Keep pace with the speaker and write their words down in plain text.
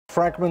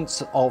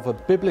Fragments of a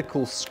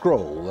biblical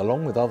scroll,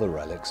 along with other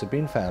relics, have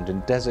been found in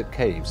desert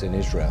caves in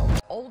Israel.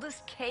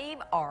 Oldest cave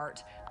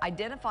art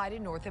identified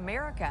in North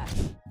America.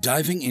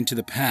 Diving into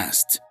the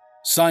past,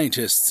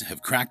 scientists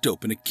have cracked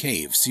open a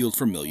cave sealed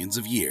for millions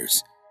of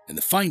years, and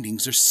the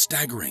findings are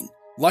staggering.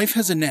 Life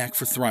has a knack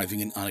for thriving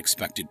in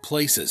unexpected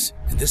places,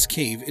 and this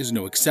cave is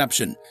no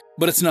exception.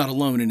 But it's not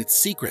alone in its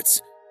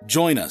secrets.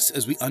 Join us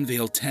as we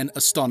unveil 10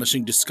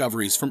 astonishing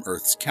discoveries from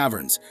Earth's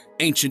caverns,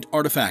 ancient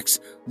artifacts,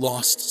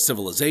 lost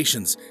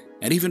civilizations,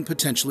 and even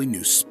potentially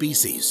new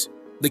species.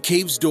 The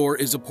cave's door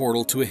is a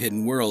portal to a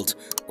hidden world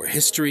where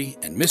history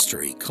and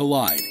mystery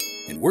collide,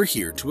 and we're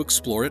here to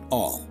explore it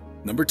all.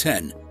 Number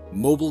 10.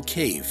 Mobile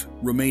Cave,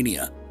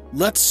 Romania.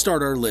 Let's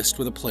start our list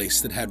with a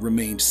place that had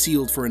remained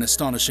sealed for an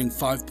astonishing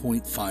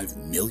 5.5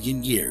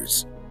 million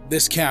years.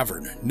 This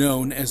cavern,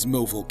 known as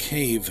Mobile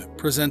Cave,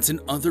 presents an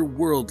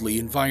otherworldly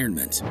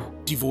environment,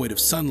 devoid of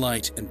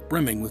sunlight and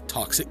brimming with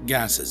toxic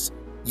gases.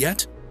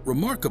 Yet,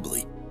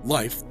 remarkably,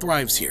 life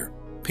thrives here,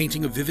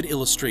 painting a vivid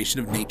illustration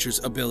of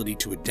nature's ability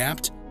to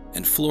adapt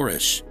and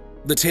flourish.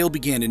 The tale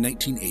began in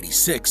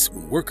 1986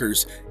 when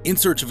workers, in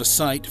search of a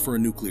site for a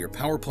nuclear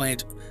power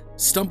plant,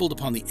 stumbled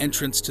upon the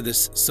entrance to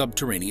this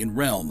subterranean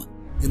realm.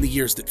 In the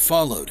years that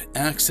followed,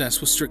 access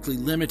was strictly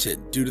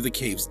limited due to the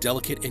cave's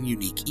delicate and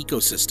unique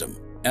ecosystem.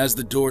 As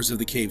the doors of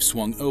the cave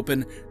swung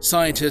open,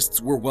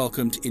 scientists were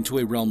welcomed into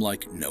a realm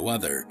like no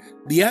other.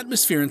 The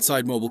atmosphere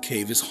inside Mobile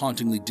Cave is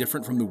hauntingly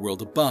different from the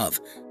world above.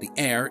 The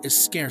air is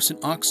scarce in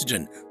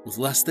oxygen, with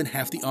less than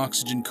half the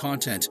oxygen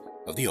content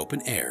of the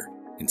open air.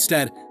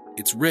 Instead,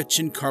 it's rich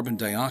in carbon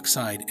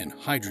dioxide and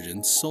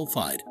hydrogen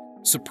sulfide.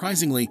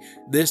 Surprisingly,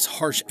 this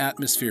harsh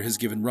atmosphere has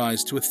given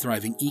rise to a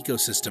thriving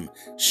ecosystem,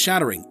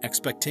 shattering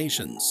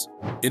expectations.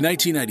 In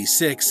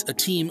 1996, a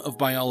team of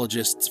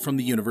biologists from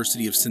the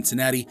University of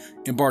Cincinnati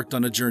embarked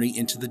on a journey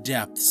into the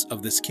depths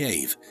of this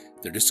cave.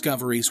 Their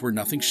discoveries were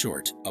nothing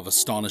short of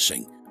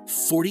astonishing.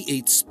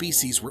 48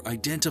 species were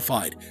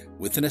identified,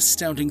 with an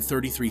astounding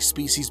 33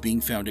 species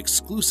being found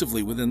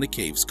exclusively within the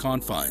cave's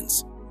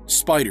confines.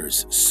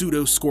 Spiders,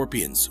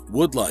 pseudo-scorpions,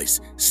 woodlice,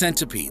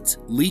 centipedes,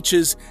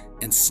 leeches,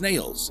 and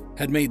snails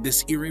had made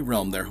this eerie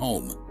realm their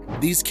home.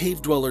 These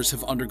cave dwellers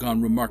have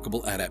undergone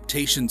remarkable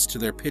adaptations to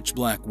their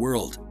pitch-black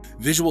world.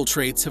 Visual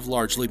traits have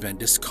largely been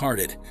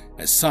discarded,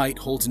 as sight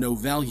holds no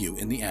value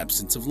in the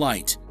absence of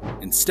light.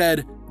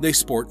 Instead, they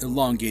sport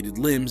elongated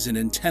limbs and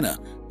antennae,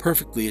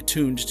 perfectly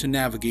attuned to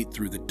navigate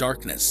through the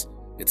darkness.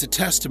 It's a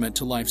testament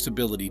to life's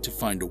ability to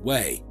find a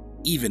way,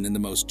 even in the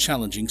most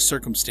challenging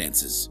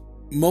circumstances.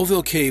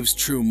 Mobile Cave's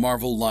true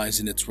marvel lies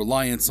in its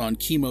reliance on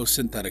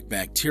chemosynthetic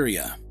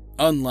bacteria.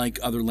 Unlike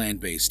other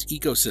land-based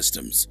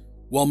ecosystems,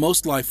 while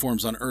most life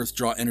forms on Earth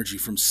draw energy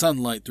from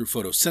sunlight through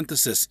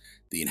photosynthesis,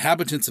 the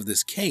inhabitants of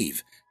this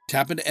cave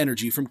tap into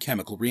energy from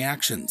chemical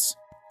reactions.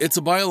 It's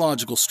a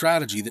biological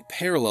strategy that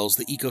parallels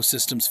the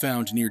ecosystems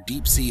found near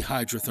deep-sea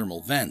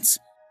hydrothermal vents,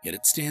 yet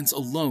it stands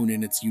alone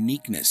in its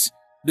uniqueness.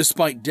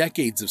 Despite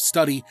decades of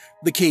study,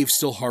 the cave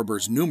still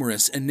harbors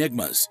numerous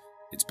enigmas.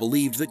 It's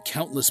believed that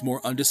countless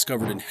more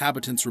undiscovered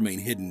inhabitants remain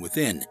hidden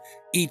within,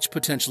 each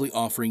potentially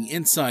offering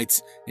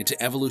insights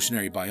into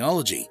evolutionary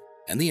biology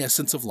and the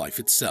essence of life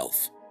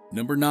itself.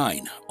 Number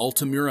 9.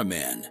 ALTAMURA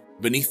Man.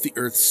 Beneath the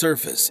Earth's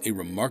surface, a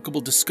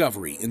remarkable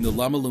discovery in the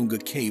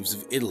Lammalunga caves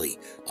of Italy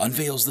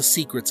unveils the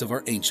secrets of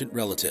our ancient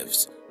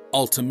relatives.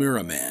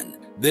 ALTAMURA Man.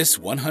 This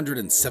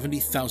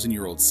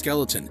 170,000-year-old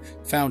skeleton,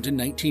 found in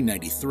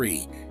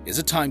 1993, is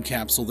a time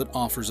capsule that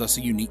offers us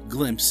a unique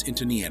glimpse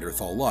into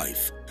Neanderthal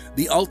life.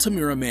 The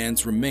ALTAMURA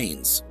Man's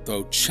remains,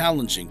 though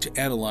challenging to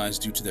analyze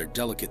due to their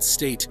delicate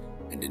state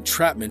and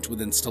entrapment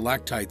within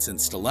stalactites and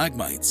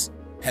stalagmites,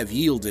 have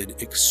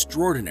yielded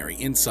extraordinary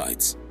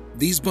insights.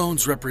 These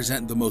bones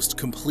represent the most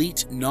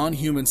complete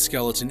non-human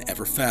skeleton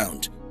ever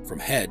found, from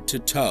head to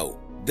toe.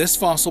 This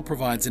fossil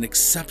provides an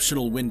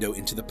exceptional window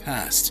into the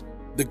past.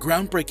 The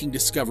groundbreaking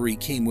discovery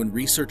came when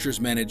researchers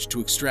managed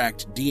to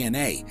extract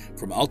DNA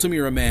from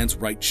ALTAMURA Man's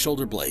right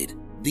shoulder blade.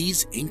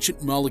 These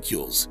ancient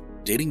molecules,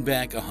 dating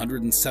back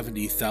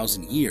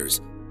 170,000 years,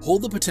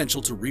 hold the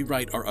potential to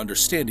rewrite our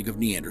understanding of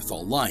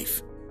Neanderthal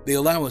life. They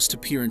allow us to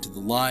peer into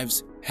the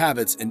lives,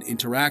 habits, and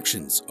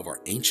interactions of our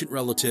ancient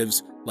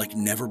relatives like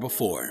never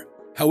before.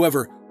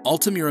 However,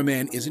 ALTAMURA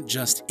Man isn't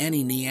just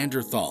any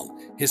Neanderthal.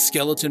 His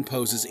skeleton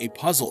poses a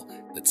puzzle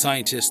that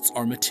scientists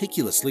are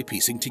meticulously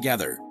piecing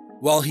together.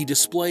 While he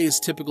displays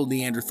typical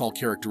Neanderthal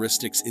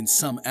characteristics in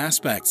some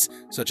aspects,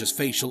 such as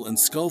facial and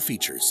skull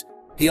features,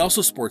 he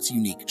also sports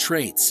unique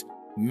traits.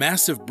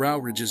 Massive brow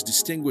ridges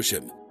distinguish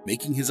him,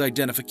 making his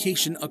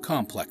identification a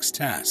complex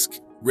task.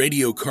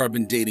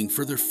 Radiocarbon dating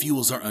further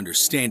fuels our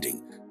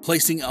understanding,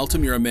 placing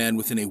ALTAMURA Man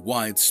within a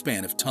wide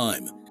span of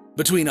time,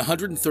 between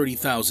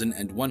 130,000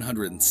 and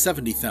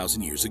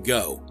 170,000 years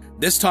ago.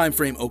 This time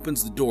frame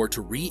opens the door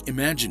to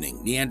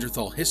reimagining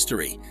Neanderthal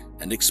history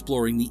and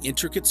exploring the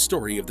intricate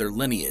story of their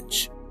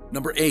lineage.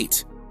 Number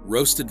 8.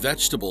 Roasted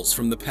vegetables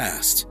from the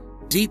past.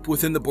 Deep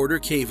within the Border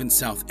Cave in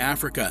South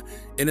Africa,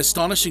 an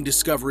astonishing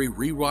discovery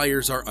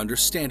rewires our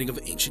understanding of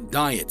ancient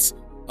diets.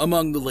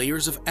 Among the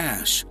layers of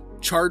ash,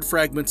 charred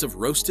fragments of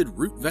roasted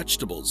root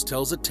vegetables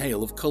tells a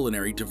tale of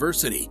culinary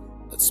diversity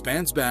that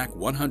spans back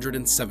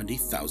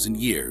 170,000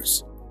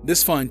 years.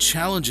 This find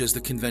challenges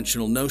the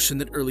conventional notion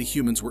that early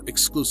humans were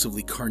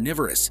exclusively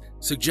carnivorous,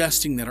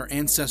 suggesting that our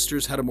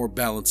ancestors had a more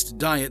balanced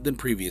diet than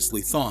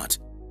previously thought.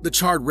 The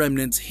charred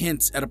remnants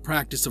hints at a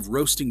practice of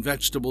roasting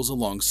vegetables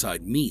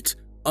alongside meat,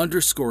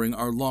 underscoring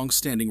our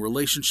long-standing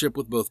relationship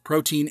with both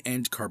protein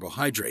and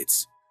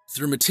carbohydrates.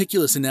 Through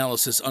meticulous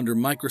analysis under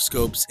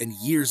microscopes and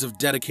years of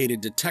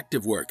dedicated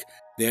detective work,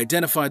 they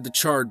identified the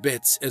charred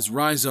bits as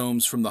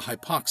rhizomes from the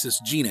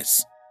Hypoxis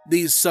genus.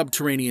 These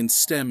subterranean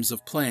stems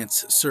of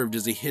plants served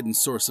as a hidden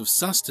source of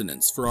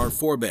sustenance for our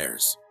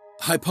forebears.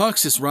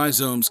 Hypoxis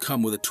rhizomes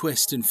come with a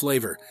twist in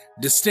flavor,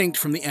 distinct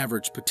from the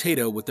average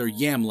potato with their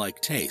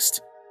yam-like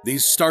taste.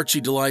 These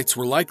starchy delights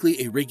were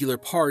likely a regular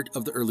part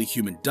of the early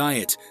human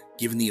diet,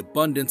 given the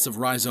abundance of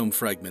rhizome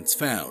fragments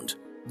found.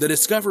 The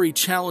discovery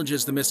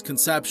challenges the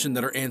misconception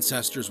that our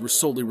ancestors were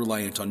solely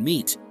reliant on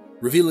meat,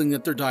 revealing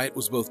that their diet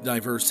was both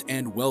diverse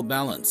and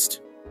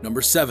well-balanced.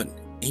 Number 7.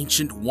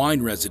 Ancient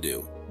wine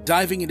residue.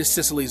 Diving into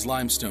Sicily's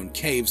limestone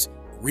caves,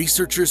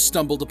 researchers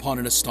stumbled upon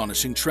an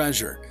astonishing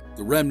treasure,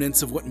 the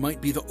remnants of what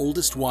might be the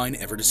oldest wine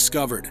ever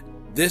discovered.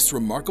 This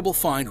remarkable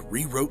find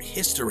rewrote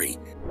history,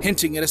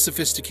 hinting at a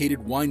sophisticated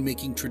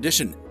winemaking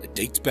tradition that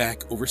dates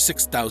back over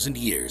 6,000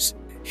 years.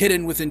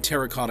 Hidden within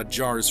terracotta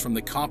jars from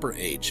the Copper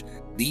Age,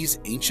 these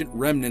ancient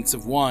remnants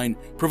of wine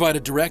provide a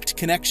direct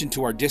connection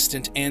to our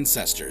distant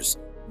ancestors.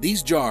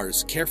 These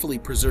jars, carefully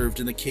preserved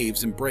in the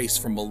cave's embrace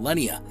for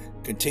millennia,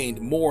 contained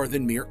more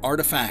than mere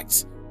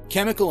artifacts.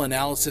 Chemical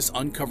analysis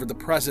uncovered the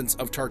presence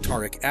of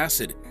tartaric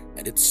acid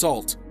and its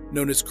salt,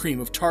 known as cream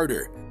of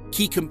tartar,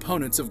 key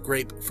components of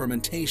grape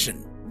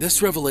fermentation.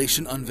 This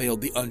revelation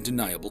unveiled the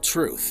undeniable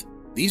truth.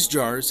 These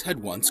jars had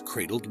once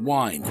cradled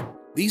wine.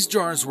 These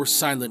jars were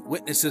silent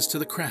witnesses to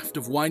the craft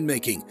of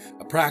winemaking,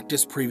 a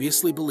practice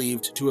previously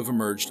believed to have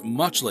emerged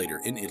much later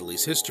in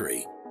Italy's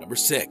history. Number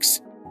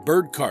 6.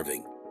 Bird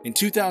carving. In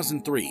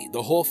 2003,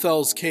 the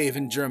Hohlfels cave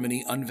in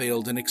Germany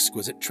unveiled an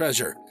exquisite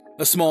treasure,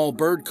 a small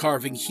bird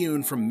carving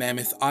hewn from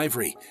mammoth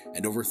ivory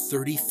and over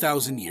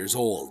 30,000 years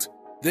old.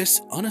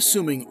 This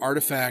unassuming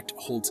artifact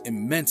holds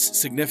immense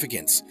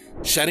significance,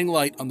 shedding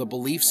light on the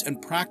beliefs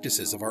and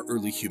practices of our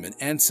early human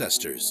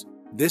ancestors.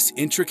 This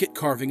intricate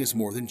carving is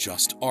more than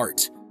just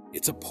art.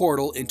 It's a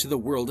portal into the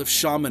world of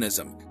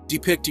shamanism,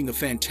 depicting a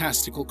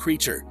fantastical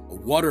creature, a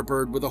water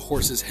bird with a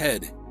horse's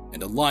head,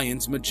 and a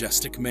lion's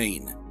majestic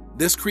mane.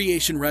 This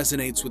creation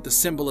resonates with the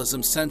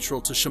symbolism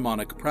central to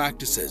shamanic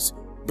practices.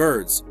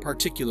 Birds,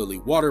 particularly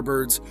water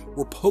birds,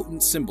 were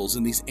potent symbols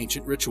in these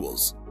ancient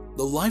rituals.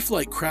 The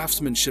lifelike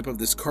craftsmanship of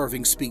this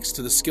carving speaks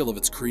to the skill of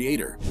its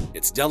creator.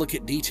 Its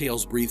delicate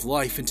details breathe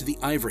life into the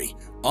ivory,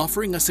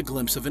 offering us a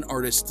glimpse of an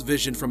artist's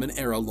vision from an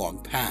era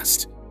long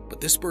past. But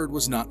this bird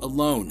was not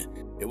alone.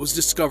 It was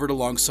discovered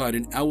alongside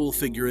an owl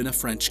figure in a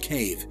French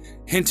cave,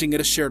 hinting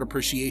at a shared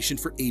appreciation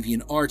for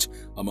avian art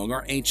among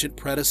our ancient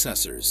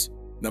predecessors.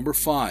 Number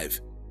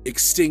 5.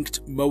 Extinct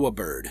moa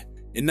bird.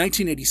 In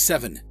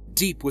 1987,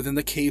 deep within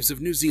the caves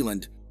of New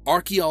Zealand,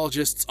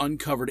 archaeologists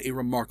uncovered a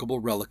remarkable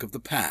relic of the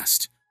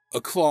past, a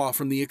claw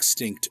from the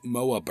extinct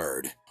moa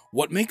bird.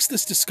 What makes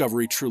this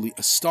discovery truly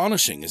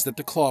astonishing is that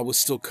the claw was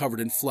still covered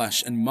in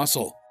flesh and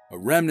muscle, a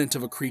remnant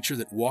of a creature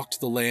that walked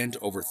the land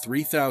over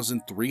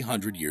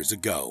 3,300 years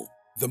ago.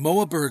 The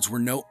moa birds were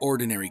no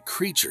ordinary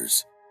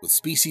creatures, with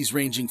species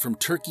ranging from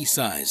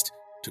turkey-sized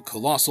to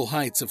colossal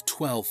heights of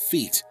 12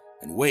 feet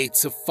and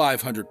weights of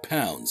 500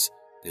 pounds.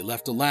 They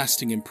left a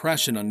lasting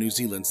impression on New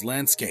Zealand's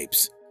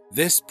landscapes.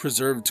 This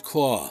preserved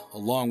claw,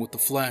 along with the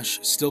flesh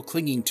still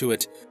clinging to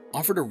it,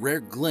 offered a rare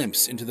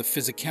glimpse into the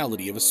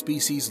physicality of a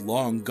species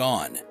long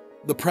gone.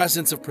 The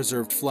presence of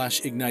preserved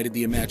flesh ignited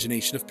the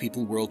imagination of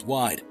people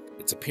worldwide.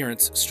 Its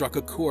appearance struck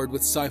a chord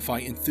with sci-fi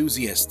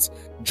enthusiasts,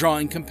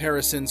 drawing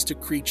comparisons to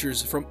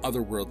creatures from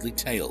otherworldly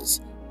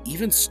tales.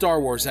 Even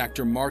Star Wars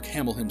actor Mark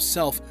Hamill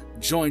himself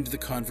joined the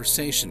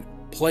conversation,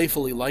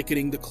 playfully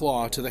likening the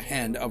claw to the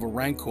hand of a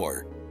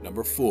rancor.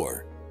 Number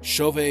 4.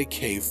 Chauvet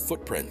Cave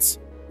Footprints.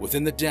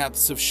 Within the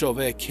depths of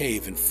Chauvet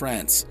Cave in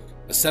France,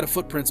 a set of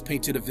footprints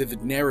painted a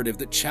vivid narrative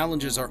that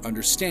challenges our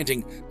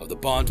understanding of the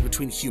bond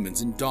between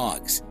humans and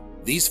dogs.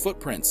 These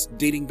footprints,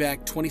 dating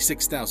back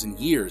 26,000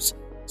 years,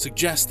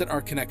 suggest that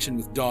our connection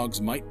with dogs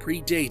might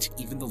predate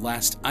even the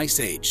last ice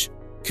age.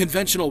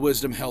 Conventional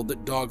wisdom held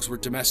that dogs were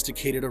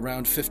domesticated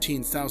around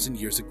 15,000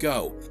 years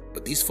ago,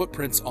 but these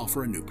footprints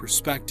offer a new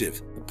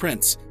perspective. The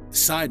prints,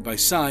 side by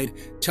side,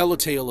 tell a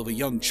tale of a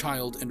young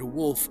child and a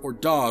wolf or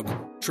dog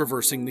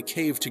traversing the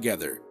cave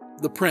together.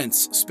 The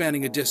prints,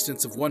 spanning a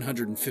distance of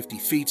 150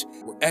 feet,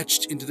 were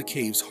etched into the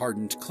cave's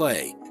hardened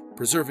clay,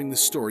 preserving the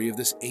story of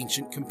this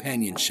ancient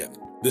companionship.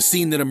 The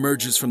scene that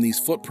emerges from these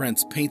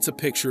footprints paints a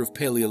picture of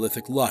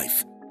Paleolithic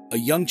life. A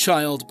young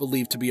child,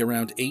 believed to be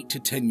around 8 to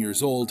 10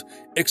 years old,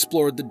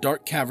 explored the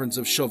dark caverns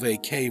of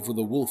Chauvet Cave with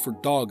a wolf or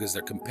dog as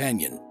their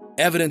companion.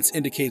 Evidence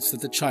indicates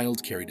that the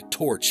child carried a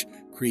torch,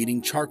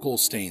 creating charcoal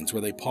stains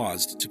where they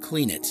paused to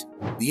clean it.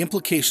 The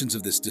implications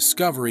of this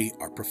discovery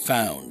are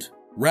profound.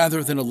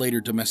 Rather than a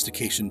later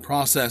domestication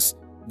process,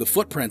 the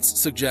footprints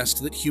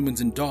suggest that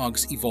humans and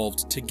dogs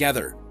evolved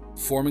together,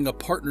 forming a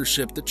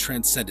partnership that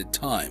transcended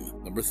time.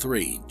 Number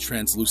 3.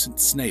 Translucent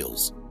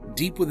snails.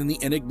 Deep within the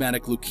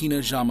enigmatic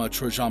Lucina Jama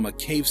Trojama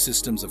cave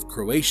systems of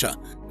Croatia,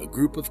 a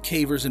group of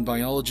cavers and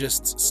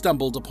biologists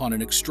stumbled upon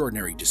an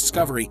extraordinary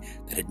discovery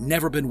that had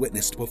never been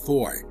witnessed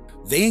before.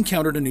 They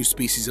encountered a new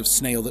species of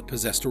snail that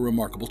possessed a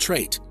remarkable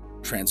trait: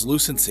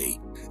 translucency.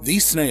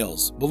 These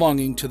snails,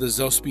 belonging to the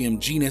Zoospium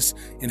genus,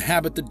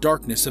 inhabit the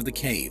darkness of the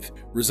cave,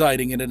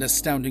 residing at an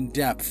astounding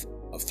depth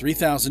of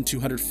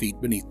 3,200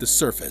 feet beneath the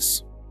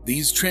surface.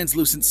 These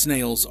translucent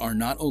snails are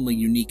not only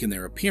unique in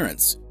their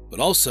appearance, but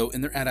also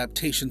in their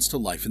adaptations to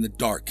life in the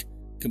dark.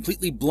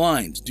 Completely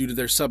blind due to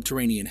their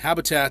subterranean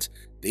habitat,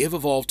 they have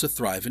evolved to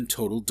thrive in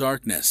total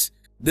darkness.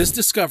 This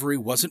discovery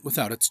wasn't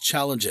without its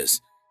challenges,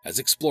 as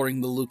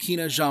exploring the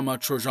Lucina Jama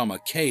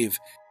Trojama cave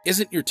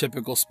isn't your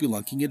typical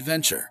spelunking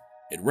adventure.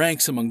 It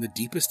ranks among the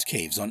deepest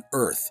caves on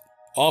Earth,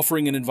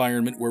 offering an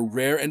environment where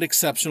rare and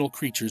exceptional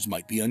creatures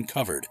might be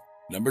uncovered.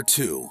 Number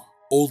 2.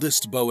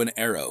 Oldest bow and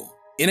arrow.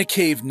 In a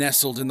cave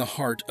nestled in the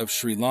heart of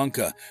Sri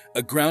Lanka,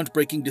 a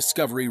groundbreaking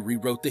discovery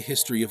rewrote the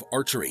history of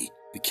archery.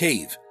 The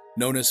cave,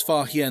 known as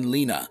Fahian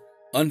Lina,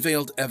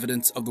 unveiled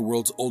evidence of the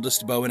world's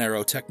oldest bow and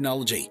arrow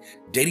technology,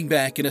 dating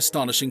back an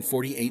astonishing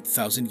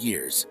 48,000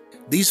 years.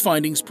 These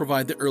findings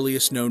provide the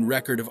earliest known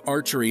record of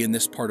archery in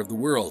this part of the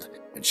world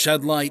and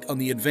shed light on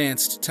the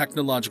advanced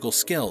technological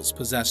skills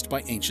possessed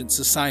by ancient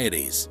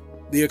societies.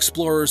 The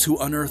explorers who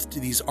unearthed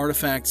these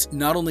artifacts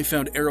not only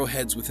found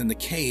arrowheads within the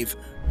cave,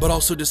 but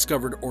also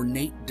discovered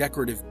ornate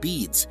decorative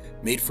beads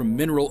made from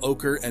mineral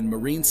ochre and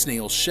marine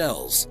snail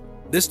shells.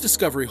 This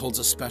discovery holds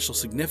a special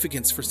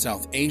significance for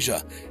South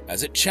Asia,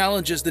 as it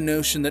challenges the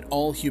notion that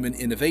all human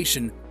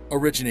innovation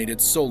originated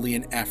solely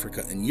in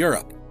Africa and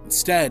Europe.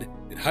 Instead,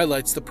 it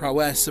highlights the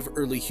prowess of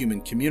early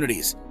human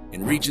communities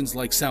in regions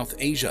like South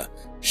Asia,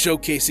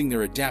 showcasing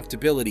their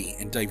adaptability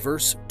and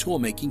diverse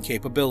tool-making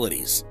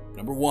capabilities.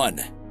 Number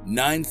 1.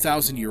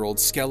 9,000-year-old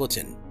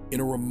skeleton.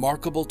 In a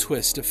remarkable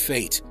twist of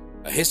fate,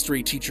 a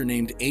history teacher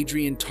named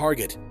Adrian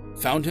Target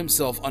found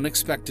himself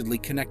unexpectedly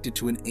connected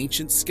to an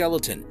ancient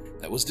skeleton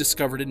that was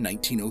discovered in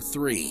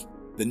 1903.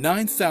 The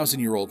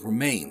 9,000-year-old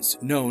remains,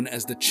 known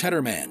as the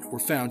Cheddar Man, were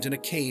found in a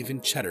cave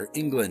in Cheddar,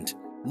 England.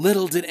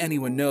 Little did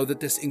anyone know that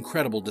this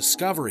incredible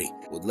discovery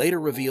would later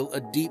reveal a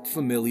deep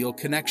familial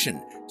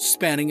connection,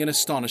 spanning an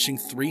astonishing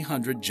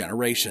 300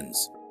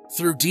 generations.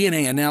 Through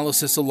DNA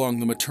analysis along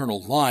the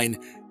maternal line,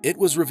 it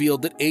was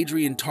revealed that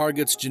Adrian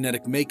Target's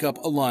genetic makeup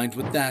aligned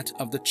with that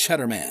of the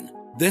Cheddar Man.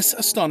 This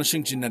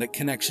astonishing genetic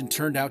connection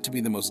turned out to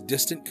be the most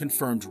distant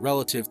confirmed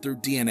relative through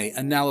DNA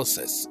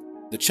analysis.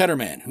 The Cheddar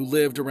Man, who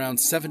lived around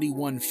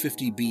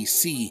 7150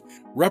 BC,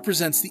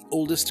 represents the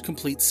oldest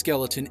complete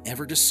skeleton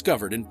ever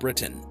discovered in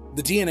Britain.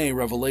 The DNA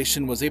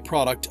revelation was a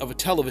product of a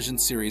television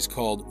series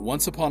called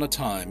Once Upon a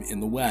Time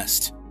in the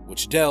West,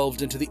 which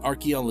delved into the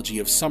archaeology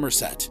of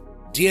Somerset.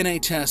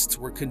 DNA tests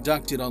were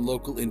conducted on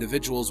local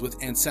individuals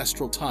with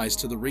ancestral ties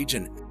to the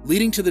region,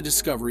 leading to the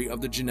discovery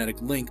of the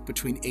genetic link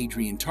between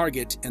Adrian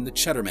Target and the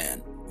Cheddar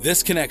Man.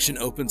 This connection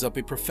opens up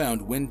a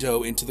profound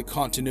window into the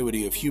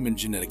continuity of human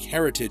genetic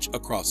heritage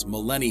across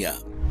millennia.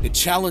 It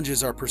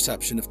challenges our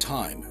perception of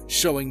time,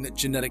 showing that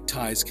genetic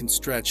ties can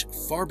stretch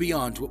far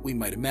beyond what we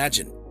might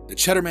imagine. The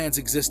Cheddar Man's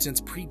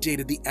existence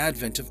predated the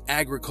advent of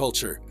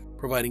agriculture,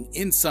 providing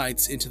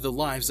insights into the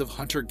lives of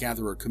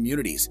hunter-gatherer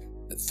communities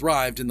that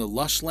thrived in the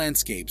lush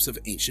landscapes of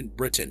ancient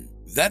Britain.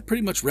 That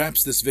pretty much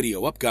wraps this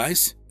video up,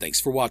 guys.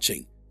 Thanks for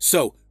watching.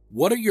 So,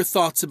 what are your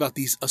thoughts about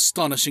these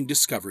astonishing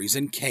discoveries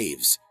in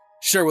caves?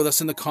 Share with us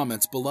in the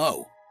comments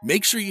below.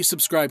 Make sure you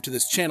subscribe to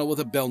this channel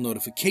with a bell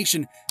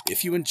notification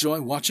if you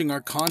enjoy watching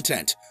our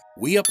content.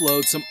 We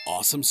upload some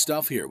awesome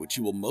stuff here, which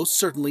you will most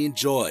certainly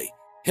enjoy.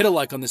 Hit a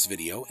like on this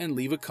video and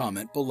leave a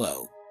comment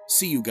below.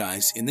 See you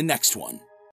guys in the next one.